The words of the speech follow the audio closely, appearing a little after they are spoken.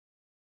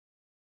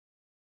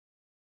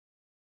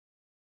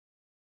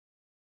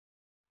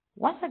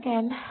Once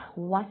again,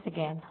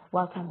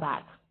 welcome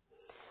back.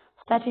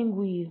 Starting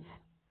with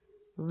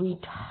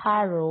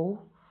Ritaro,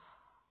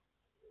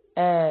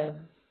 uh,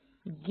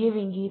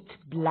 giving it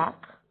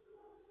black.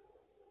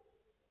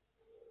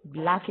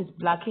 Black is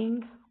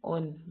blacking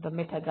on the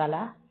Meta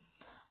Gala.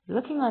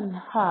 Looking on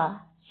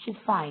her, she's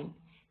fine.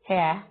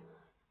 Hair,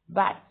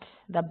 but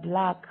the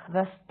black,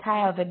 the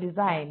style, the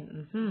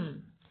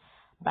design,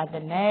 but the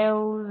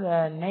nails,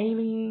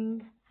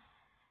 nailing,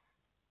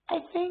 I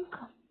think,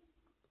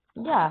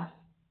 yeah,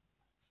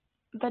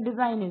 the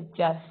design is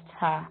just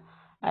her,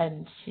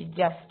 and she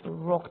just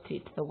rocked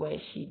it the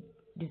way she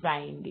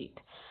designed it.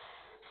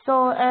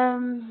 So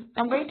I'm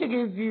going to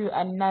give you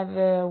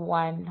another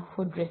one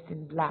who dressed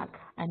in black,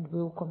 and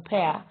we'll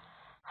compare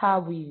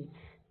her with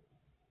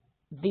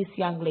this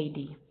young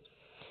lady.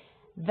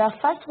 The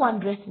first one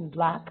dressed in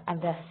black,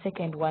 and the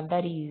second one,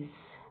 that is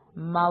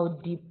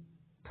Maudi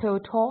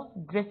Pelto,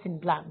 dressed in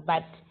black,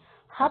 but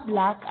her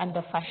black and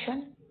the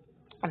fashion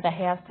and the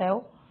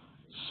hairstyle,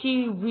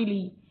 she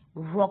really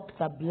rocked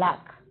the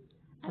black,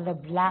 and the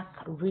black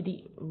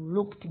really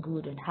looked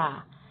good on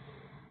her.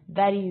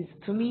 That is,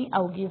 to me,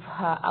 I'll give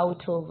her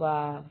out of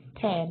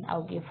 10.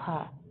 I'll give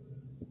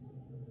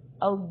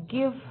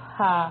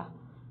her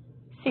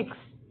 6,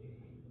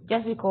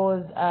 just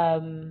because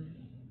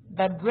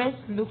the dress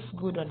looks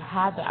good on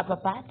her, the upper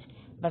part,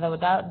 but the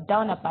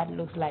downer part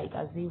looks like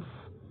as if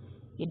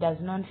it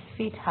does not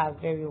fit her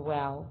very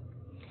well.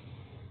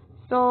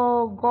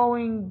 So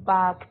going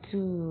back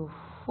to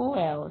who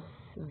else?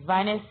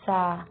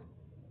 Vanessa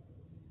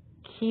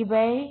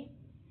Kibe,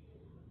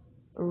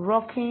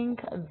 rocking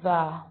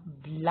the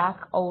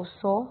black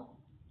also.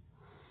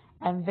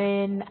 And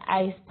then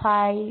I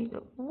spy,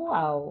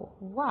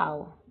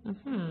 wow.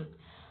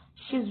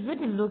 She's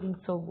really looking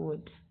so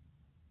good,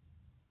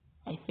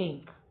 I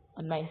think,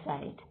 on my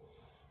side.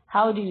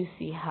 How do you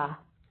see her?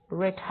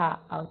 Rate her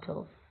out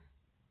of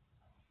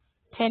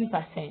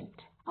 10%.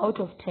 Out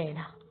of 10,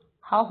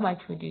 how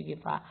much would you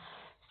give her?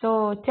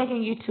 So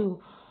taking you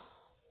to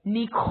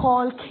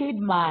Nicole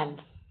Kidman.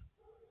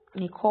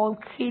 Nicole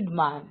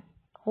Kidman,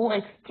 who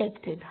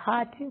expected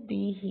her to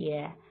be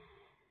here,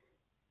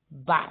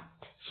 but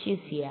she's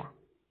here.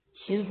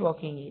 She's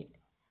rocking it.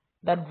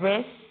 The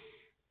dress,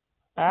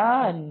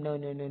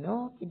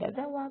 no. It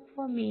doesn't work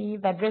for me.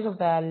 The dress of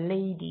the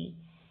lady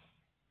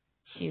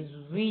she's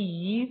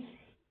with,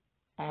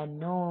 I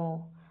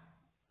know.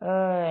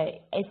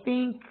 I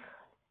think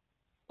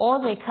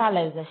all the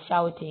colors are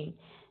shouting.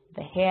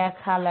 The hair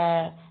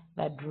color,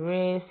 the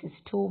dress is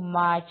too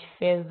much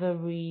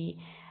feathery,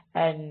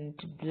 and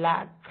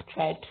black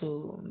try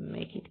to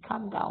make it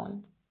come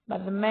down.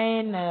 But the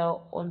men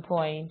are on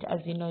point.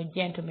 As you know,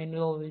 gentlemen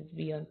will always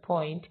be on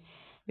point,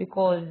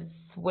 because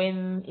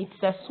when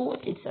it's a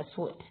suit, it's a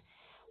suit.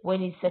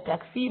 When it's a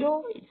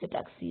tuxedo, it's a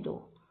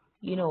tuxedo.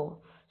 You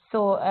know.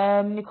 So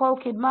Nicole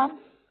Kidman,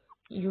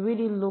 you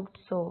really looked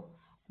so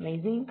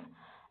amazing.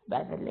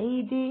 But the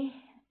lady,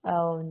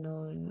 oh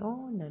no.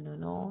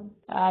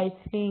 I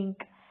think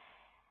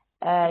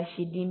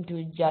she didn't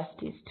do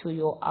justice to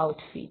your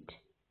outfit.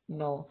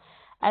 No.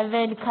 And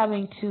then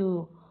coming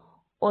to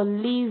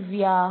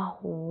Olivia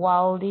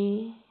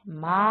Wilde,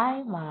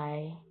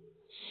 my,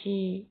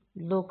 she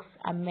looks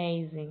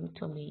amazing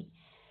to me.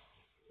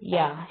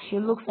 Yeah, she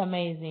looks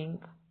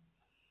amazing.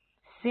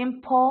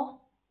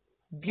 Simple,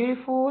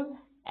 beautiful,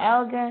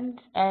 elegant,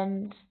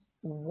 and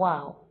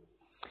wow.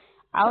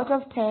 Out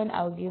of 10,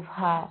 I'll give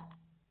her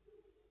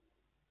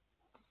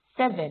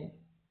 7.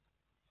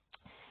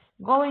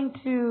 Going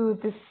to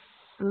this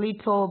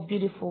little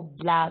beautiful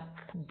black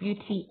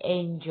beauty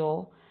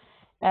angel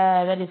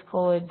that is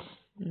called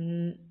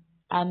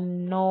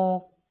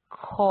Anokoi.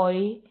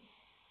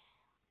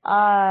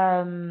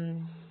 Oh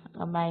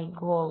my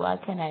god,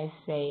 what can I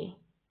say?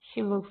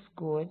 She looks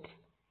good,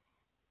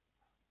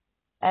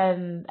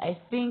 and I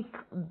think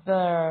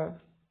the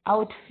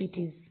outfit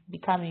is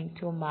becoming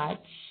too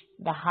much,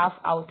 the half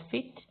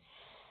outfit,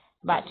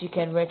 but you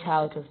can rate her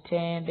out of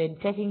 10. Then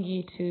taking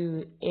you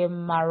to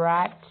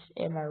Emarat,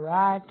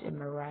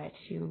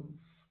 she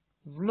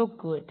look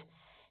good.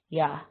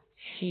 Yeah,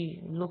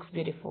 she looks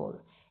beautiful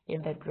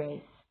in the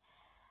dress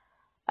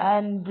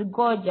and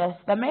gorgeous.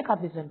 The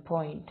makeup is on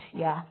point.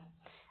 Yeah.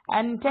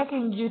 And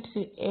taking you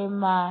to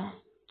Emma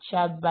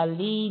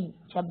Chabalin,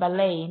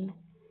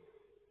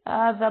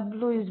 the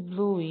blue is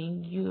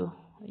bluing you.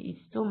 It's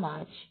too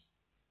much.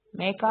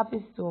 Makeup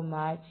is too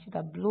much.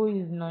 The blue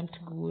is not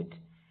good.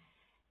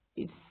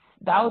 It's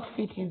the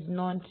outfit is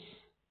not.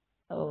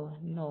 Oh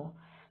no.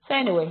 So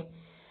anyway,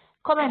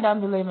 comment down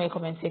below in my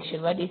comment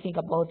section. What do you think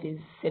about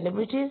these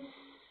celebrities?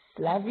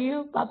 Love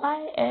you. Bye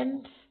bye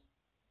and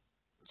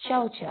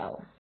ciao.